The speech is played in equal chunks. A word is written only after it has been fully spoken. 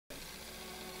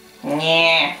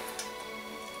Yeah.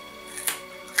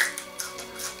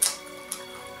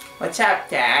 What's up,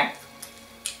 Dad?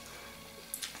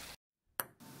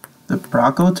 The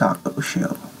Prokotaco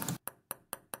Show.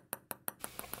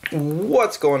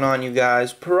 What's going on, you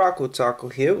guys?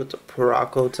 Prokotaco here with the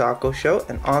Prokotaco Show,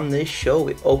 and on this show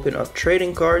we open up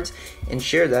trading cards and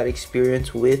share that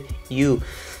experience with you.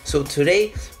 So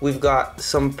today we've got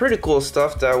some pretty cool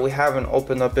stuff that we haven't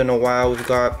opened up in a while. We've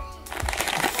got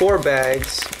 4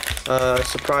 bags,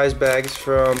 surprise bags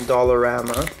from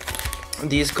Dollarama.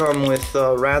 These come with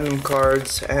random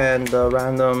cards and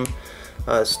random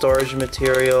storage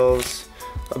materials,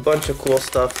 a bunch of cool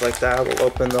stuff like that. We'll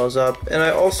open those up. And I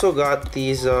also got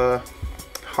these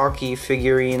hockey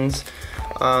figurines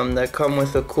that come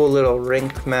with a cool little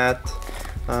rink mat.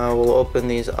 We'll open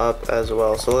these up as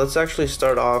well. So let's actually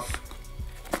start off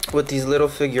with these little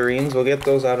figurines. We'll get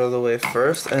those out of the way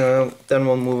first, and then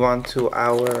we'll move on to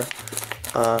our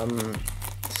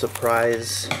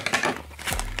surprise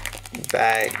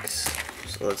bags.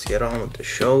 So let's get on with the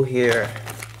show here.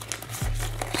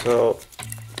 So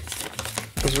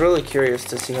I was really curious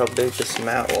to see how big this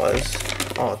mat was.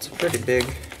 Oh, it's a pretty big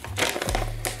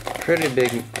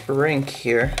rink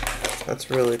here. That's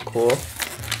really cool.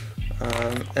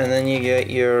 And then you get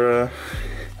your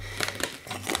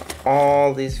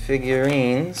all these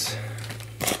figurines,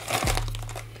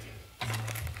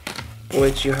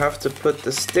 which you have to put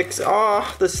the sticks.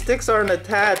 Oh, the sticks aren't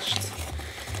attached.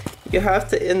 You have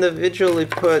to individually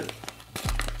put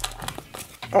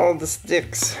all the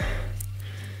sticks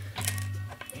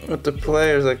with the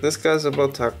players. Like, this guy's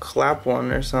about to clap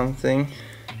one or something.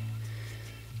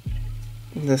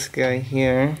 This guy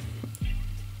here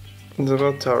is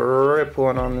about to rip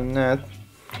one on the net.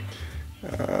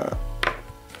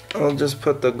 I'll just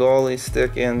put the goalie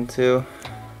stick in too,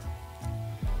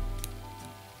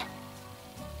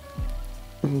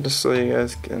 just so you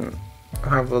guys can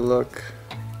have a look.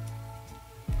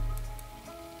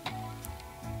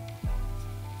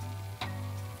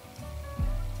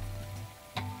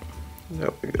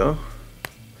 There we go.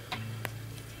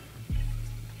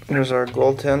 There's our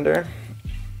goaltender.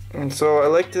 And so I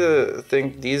like to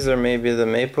think these are maybe the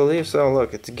Maple Leafs. Oh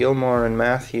look, it's Gilmore and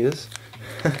Matthews.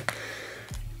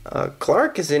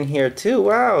 Clark is in here too.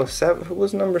 Wow, who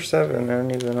was number 7? I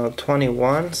don't even know.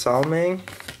 21, Salming.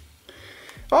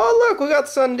 Oh look, we got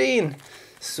Sundin.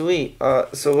 Sweet.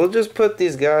 So we'll just put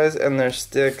these guys and their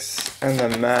sticks and the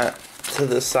mat to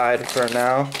the side for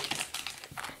now.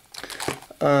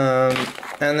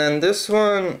 And then this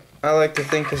one, I like to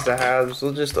think is the Habs.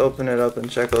 We'll just open it up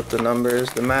and check out the numbers.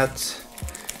 The mat's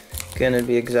gonna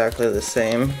be exactly the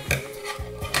same.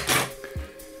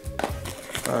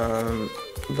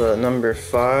 But number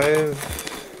 5,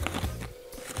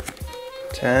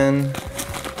 10.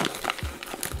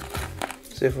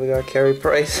 See if we got Carey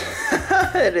Price.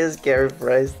 It is Carey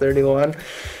Price. 31,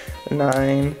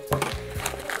 9.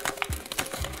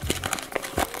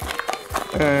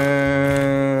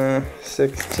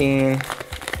 16.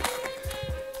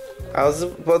 I was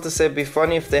about to say it'd be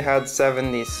funny if they had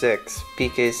 76,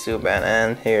 PK Subban,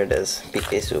 and here it is,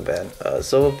 PK Subban.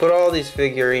 So we'll put all these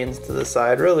figurines to the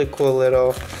side. Really cool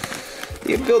little,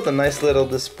 you can build a nice little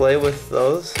display with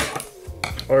those,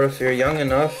 or if you're young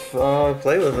enough,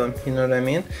 play with them, you know what I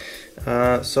mean?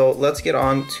 So let's get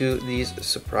on to these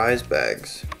surprise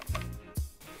bags.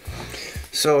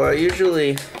 So I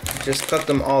usually just cut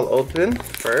them all open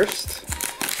first.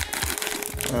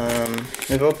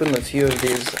 We've opened a few of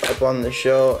these up on the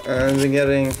show, and we're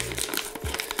getting a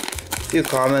few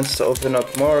comments to open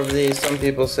up more of these. Some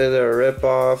people say they're a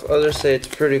rip-off. Others say it's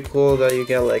pretty cool that you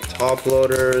get like top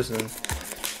loaders and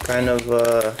kind of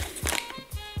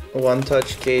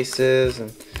one-touch cases,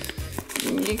 and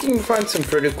you can find some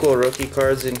pretty cool rookie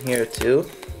cards in here too.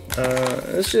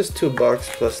 It's just $2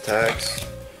 plus tax.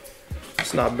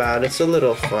 It's not bad. It's a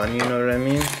little fun, you know what I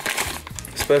mean?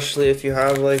 Especially if you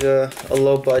have like a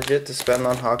low budget to spend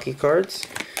on hockey cards.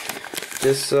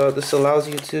 This allows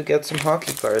you to get some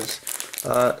hockey cards.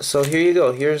 So here you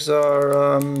go. Here's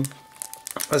our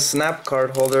a snap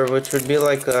card holder, which would be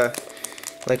like a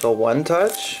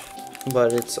one-touch,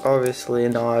 but it's obviously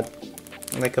not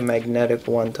like a magnetic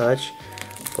one-touch,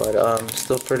 but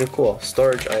still pretty cool.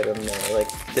 Storage item there. Like,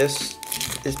 this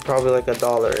is probably like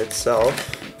 $1 itself.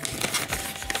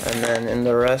 And then in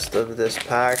the rest of this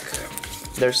pack,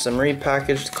 there's some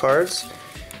repackaged cards.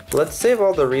 Let's save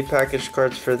all the repackaged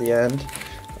cards for the end.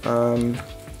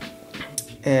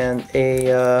 And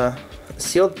a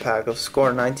sealed pack of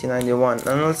Score 1991.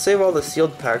 And let's save all the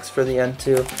sealed packs for the end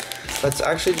too. Let's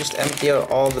actually just empty out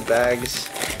all the bags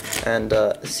and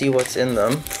see what's in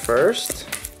them first.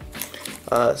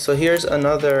 So here's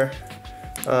another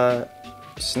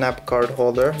snap card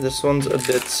holder. This one's a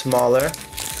bit smaller.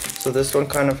 So this one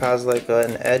kind of has like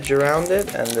an edge around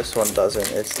it, and this one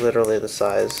doesn't. It's literally the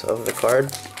size of the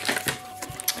card.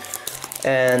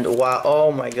 And wow,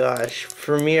 oh my gosh,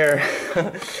 Premier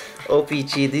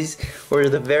OPG, these were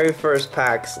the very first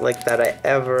packs like that I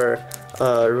ever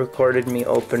recorded me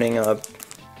opening up.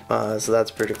 So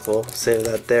that's pretty cool. Save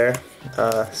that there.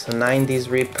 So 90s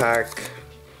repack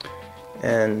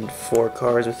and 4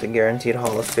 cards with a guaranteed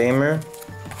Hall of Famer.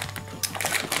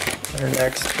 Our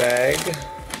next bag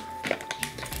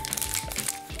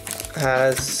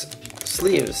has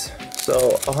sleeves.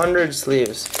 So 100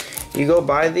 sleeves. You go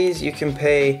buy these, you can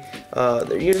pay,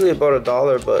 they're usually about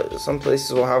 $1, but some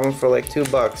places will have them for like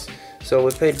 $2. So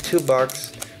we paid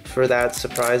 $2 for that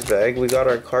surprise bag. We got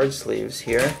our card sleeves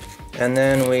here. And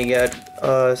then we get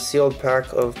a sealed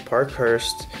pack of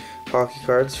Parkhurst hockey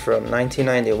cards from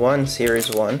 1991 Series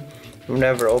 1. We've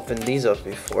never opened these up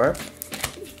before.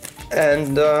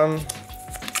 And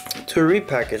 2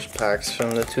 repackaged packs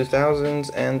from the 2000s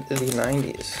and the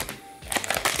 90s.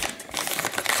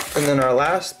 And then our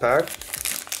last pack,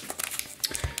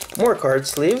 more card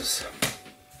sleeves.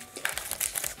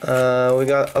 We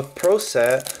got a Pro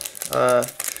Set,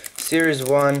 Series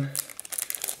 1,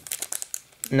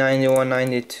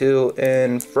 91-92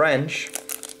 in French.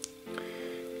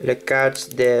 Les cartes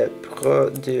de Pro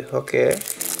du Hockey.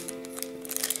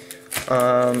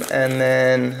 And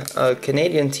then a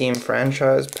Canadian team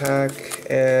franchise pack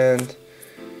and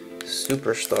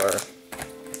Superstar.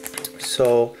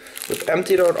 So we've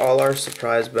emptied out all our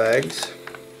surprise bags.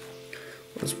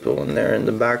 Let's put one there in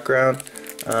the background.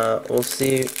 We'll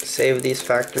save these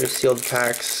factory sealed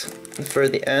packs for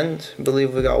the end. I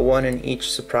believe we got 1 in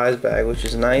each surprise bag, which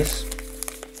is nice.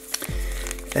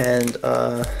 And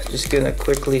just gonna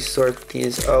quickly sort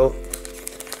these out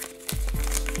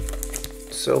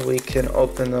so we can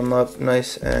open them up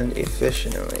nice and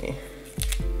efficiently.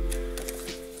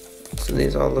 So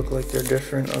these all look like they're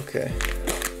different. Okay.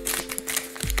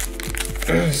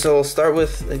 So we'll start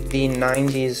with the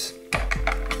 90s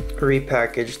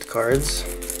repackaged cards.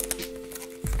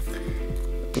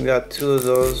 We got 2 of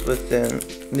those within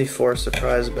the 4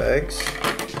 surprise bags.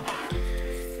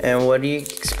 And what do you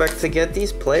expect to get?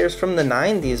 These players from the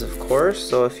 90s, of course.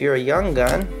 So if you're a young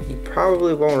gun, you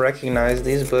probably won't recognize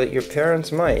these, but your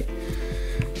parents might.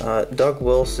 Doug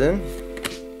Wilson.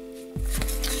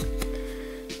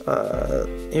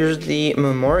 Here's the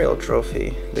Memorial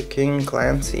Trophy, the King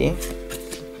Clancy.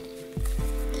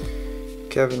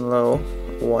 Kevin Lowe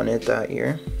won it that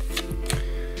year.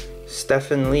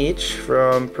 Stephen Leach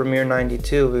from Premier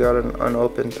 92. We got an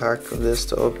unopened pack of this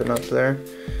to open up there.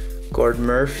 Gord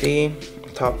Murphy,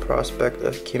 top prospect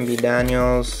of Kimby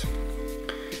Daniels,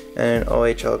 and an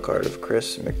OHL card of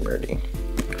Chris McMurdy.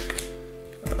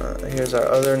 Here's our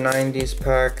other 90s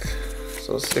pack.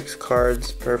 So 6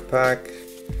 cards per pack.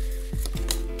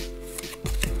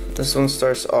 This one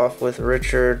starts off with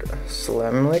Richard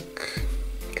Slemlik,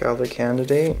 Calder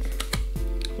candidate,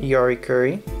 Yari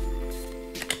Curry,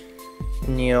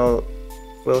 Neil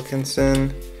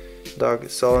Wilkinson, Doug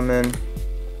Solomon,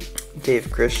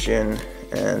 Dave Christian,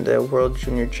 and World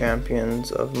Junior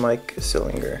Champions of Mike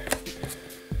Sillinger.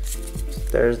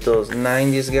 There's those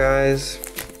 90s guys.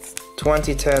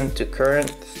 2010 to current,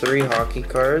 3 hockey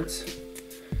cards.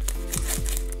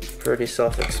 Pretty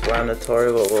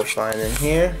self-explanatory what we'll find in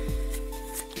here.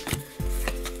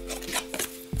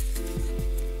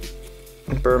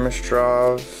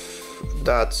 Burmistrov,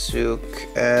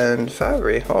 Datsuk, and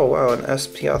Fabry. Oh wow, an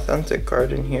SP Authentic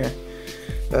card in here.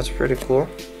 That's pretty cool.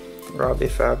 Robbie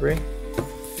Fabry.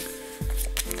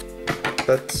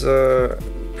 That's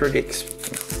pretty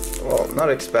well, not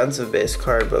expensive base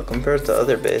card, but compared to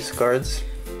other base cards,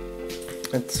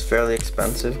 it's fairly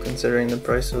expensive considering the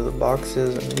price of the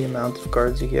boxes and the amount of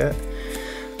cards you get.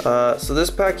 So this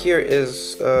pack here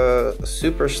is a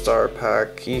Superstar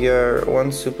pack. You get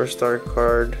 1 Superstar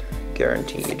card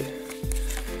guaranteed.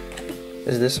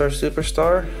 Is this our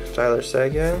Superstar? Tyler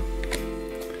Seguin,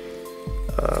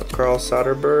 Carl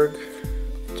Soderberg,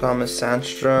 Thomas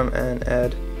Sandstrom, and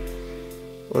Ed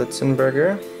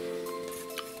Litzenberger.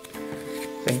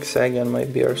 I think Seguin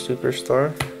might be our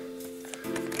Superstar.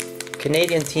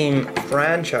 Canadian team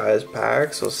franchise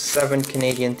pack, so 7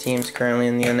 Canadian teams currently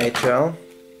in the NHL.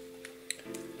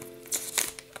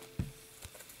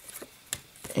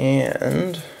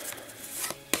 And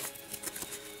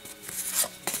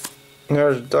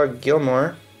there's Doug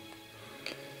Gilmour.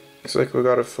 Looks like we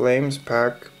got a Flames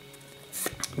pack.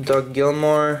 Doug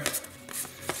Gilmour.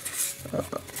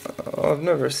 I've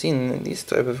never seen these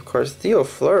type of cards. Theo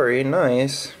Fleury,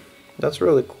 nice. That's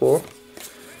really cool.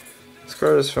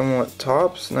 card is from what,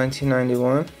 Topps,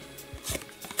 1991.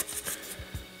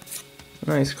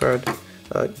 Nice card.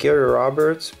 Gary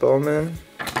Roberts, Bowman,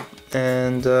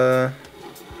 and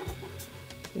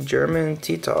German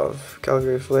Titov,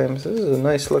 Calgary Flames. This is a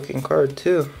nice looking card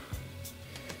too.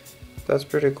 That's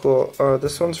pretty cool.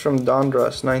 This one's from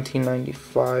Dondras,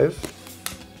 1995.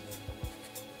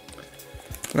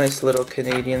 Nice little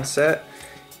Canadian set.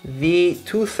 The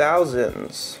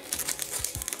 2000s.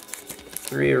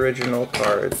 3 original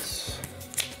cards.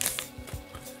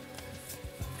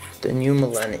 The New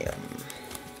Millennium.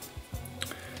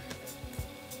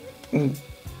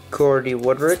 Gordy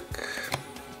Woodrick,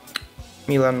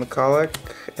 Milan Michalek,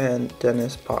 and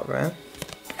Dennis Potvin.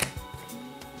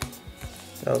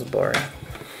 That was boring.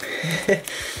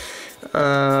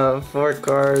 4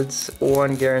 cards,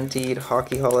 1 guaranteed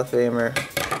Hockey Hall of Famer.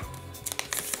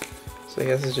 So I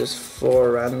guess it's just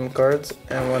 4 random cards,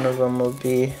 and one of them will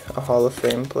be a Hall of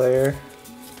Fame player.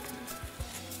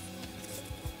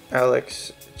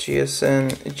 Alex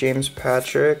Chiasson, James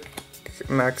Patrick,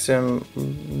 Maxim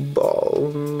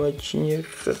Balmachnik,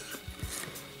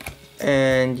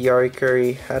 and Yari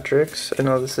Curry hat-tricks. I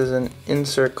know this is an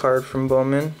insert card from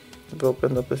Bowman. I've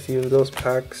opened up a few of those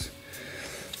packs.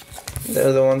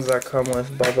 They're the ones that come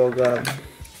with bubble gum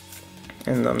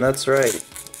in them. That's right.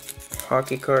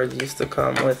 Hockey cards used to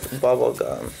come with bubble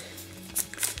gum.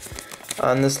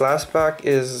 And this last pack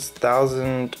is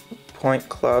 1000 point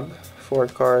club, 4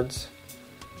 cards.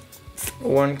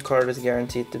 1 card is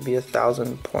guaranteed to be a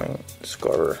 1000 point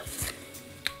scorer.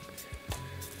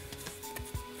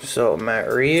 So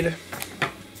Matt Reed,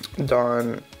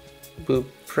 Don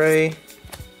Beaupre,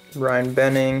 Brian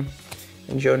Benning,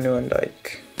 and Joe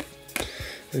Nieuwendyk.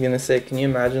 I was gonna say, can you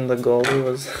imagine the goalie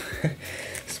was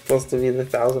supposed to be the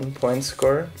 1000 point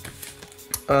scorer?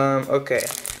 Okay.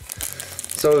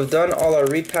 So we've done all our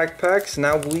repack packs.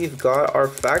 Now we've got our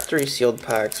factory sealed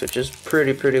packs, which is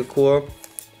pretty cool.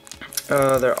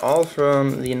 They're all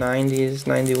from the 90s,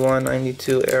 91,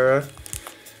 92 era.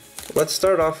 Let's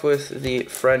start off with the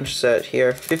French set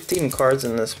here. 15 cards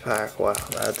in this pack. Wow,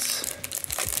 that's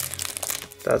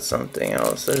something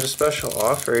else. There's a special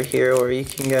offer here where you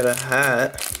can get a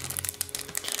hat.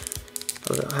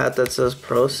 A hat that says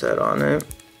Pro Set on it.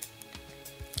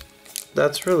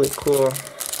 That's really cool.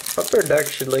 Upper Deck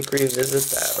should like revisit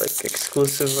that, like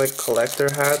exclusive like collector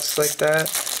hats like that.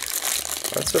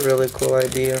 That's a really cool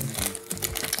idea.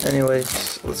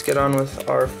 Anyways, let's get on with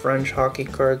our French hockey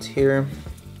cards here.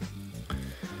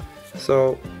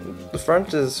 So the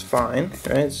front is fine,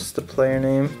 right? It's just the player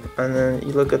name, and then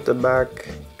you look at the back,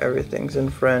 everything's in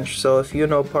French. So if you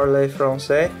know parler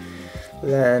français,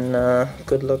 then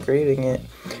good luck reading it.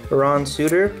 Ron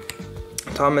Suter,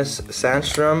 Thomas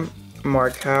Sandstrom,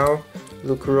 Mark Howe,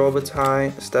 Luc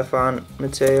Robitaille, Stefan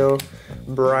Matteo,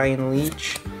 Brian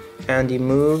Leach, Andy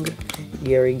Moog,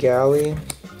 Gary Galley,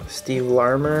 Steve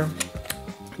Larmer,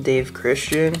 Dave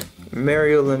Christian,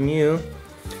 Mario Lemieux,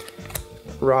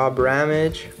 Rob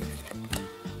Ramage,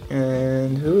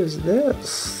 and who is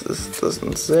this? This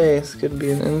doesn't say. This could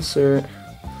be an insert.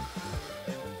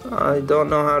 I don't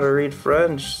know how to read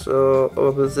French, so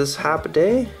is this Hap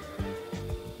Day?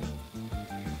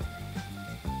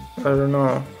 I don't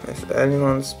know. If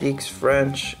anyone speaks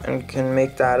French and can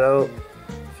make that out,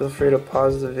 feel free to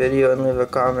pause the video and leave a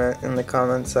comment in the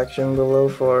comment section below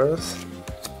for us.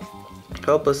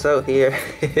 Help us out here.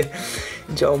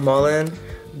 Joe Mullen,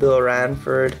 Bill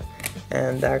Ranford,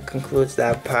 and that concludes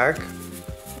that pack.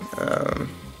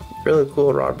 Really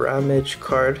cool Rob Ramage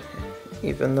card,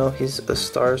 even though he's a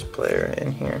Stars player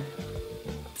in here.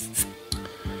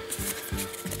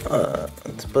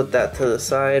 Let's put that to the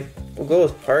side. We'll go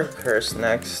with Parkhurst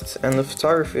next, and the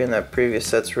photography in that previous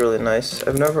set's really nice.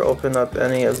 I've never opened up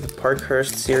any of the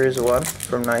Parkhurst Series 1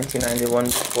 from 1991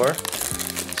 before,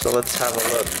 so let's have a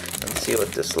look and see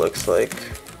what this looks like.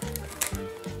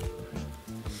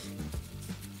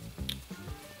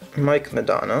 Mike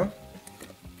Madonna,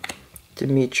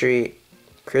 Dimitri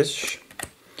Krish,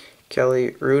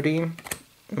 Kelly Rudy,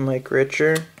 Mike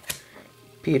Richer,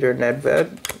 Peter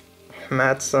Nedved,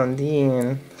 Matt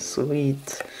Sundin,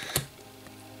 sweet,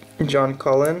 John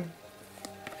Cullen,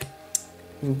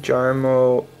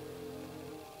 Jarmo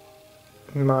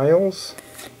Miles,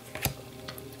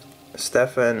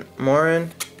 Stefan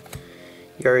Morin,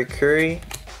 Yari Curry,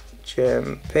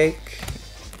 Jim Pake,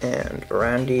 and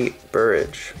Randy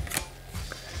Burridge.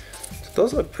 So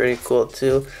those look pretty cool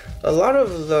too. A lot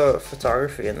of the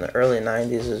photography in the early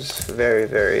 90s is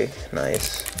very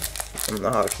nice from the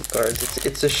hockey cards.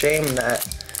 It's a shame that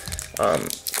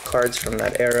cards from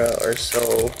that era are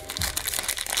so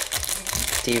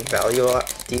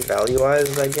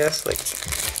devaluized, I guess. Like,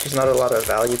 there's not a lot of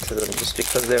value to them just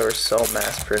because they were so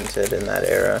mass printed in that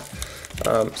era.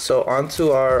 So onto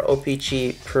our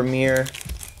OPG Premier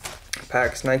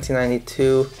packs.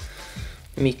 1992,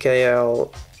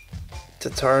 Mikhail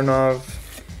Tatarnov,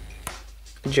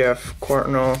 Jeff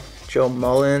Courtnall, Joe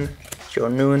Mullen, Joe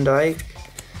Nieuwendyk.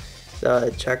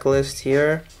 The checklist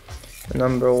here,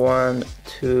 number 1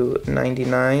 to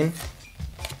 99,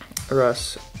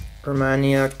 Russ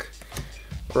Romaniuk,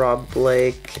 Rob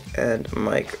Blake, and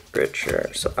Mike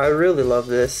Richer. So I really love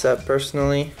this set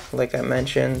personally. Like I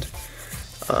mentioned,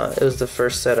 it was the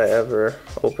first set I ever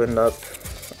opened up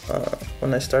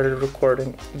when I started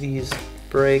recording these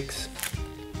breaks.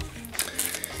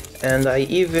 And I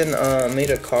even made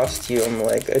a costume.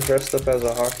 Like, I dressed up as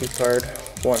a hockey card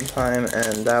one time,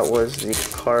 and that was the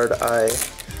card I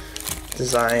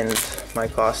designed my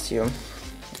costume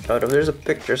out of. There's a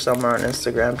picture somewhere on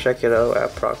Instagram, check it out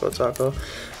at Prokotaco.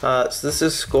 So this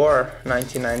is Score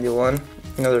 1991,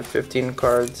 another 15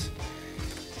 cards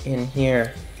in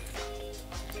here.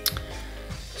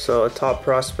 So a top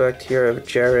prospect here of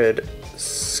Jared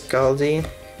Scaldi,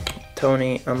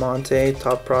 Tony Amonte,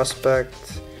 top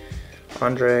prospect,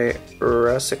 Andre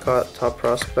Resicott, top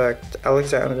prospect,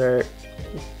 Alexander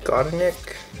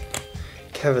Godinick,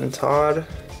 Kevin Todd,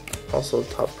 also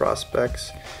top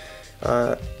prospects,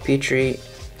 Petri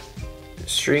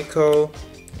Striko,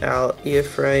 Al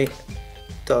Iafrey,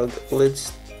 Doug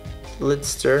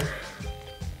Lidster,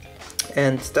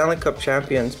 and Stanley Cup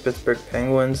champions Pittsburgh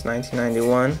Penguins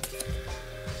 1991.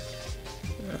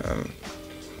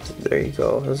 There you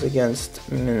go. It was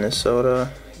against Minnesota,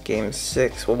 Game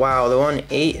 6. Wow, they won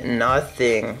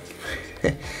 8-0.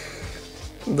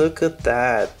 Look at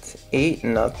that,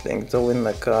 8-0 to win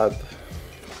the cup.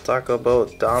 Talk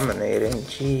about dominating,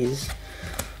 jeez.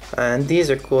 And these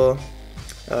are cool.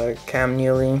 Cam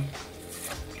Neely,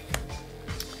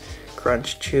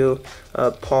 Crunch Chew,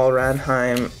 Paul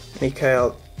Ranheim,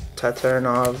 Mikhail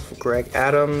Taternov, Greg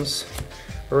Adams,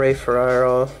 Ray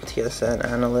Ferraro, TSN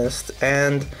analyst,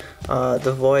 and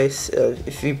the voice,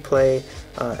 if you play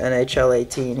NHL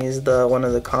 18, he's one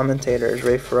of the commentators,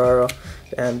 Ray Ferraro,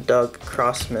 and Doug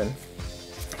Crossman.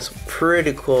 It's a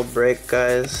pretty cool break,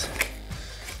 guys.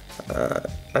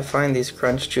 I find these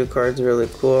Crunch Chew cards really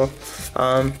cool.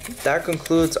 That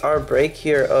concludes our break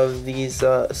here of these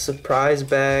surprise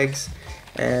bags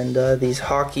and these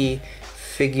hockey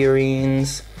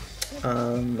figurines.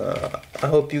 I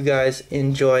hope you guys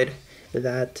enjoyed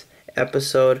that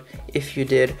episode. If you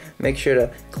did, make sure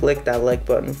to click that like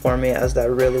button for me, as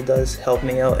that really does help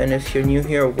me out. And if you're new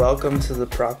here, welcome to the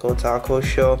Prokotaco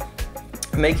Show.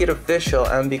 Make it official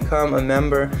and become a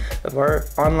member of our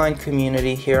online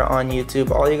community here on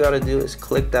YouTube. All you gotta do is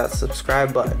click that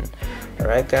subscribe button.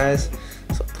 Alright guys,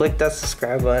 so click that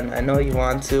subscribe button. I know you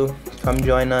want to. Come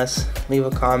join us, leave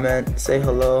a comment, say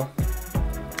hello,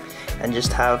 and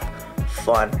just have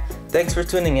fun. Thanks for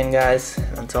tuning in, guys.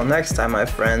 Until next time, my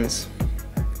friends,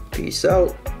 peace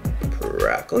out.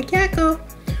 Prokotaco.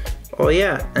 Oh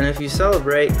yeah, and if you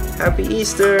celebrate, happy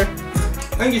Easter.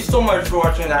 Thank you so much for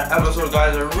watching that episode,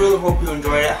 guys. I really hope you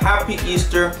enjoyed it. Happy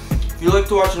Easter. If you'd like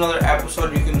to watch another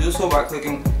episode, you can do so by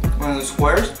clicking one of the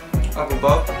squares up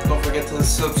above. Don't forget to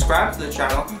subscribe to the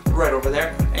channel right over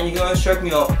there. And you can always check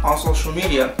me out on social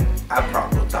media at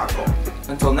Prokotaco.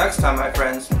 Until next time, my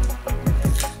friends,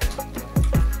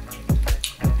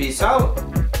 peace out.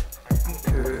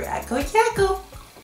 Prokotaco.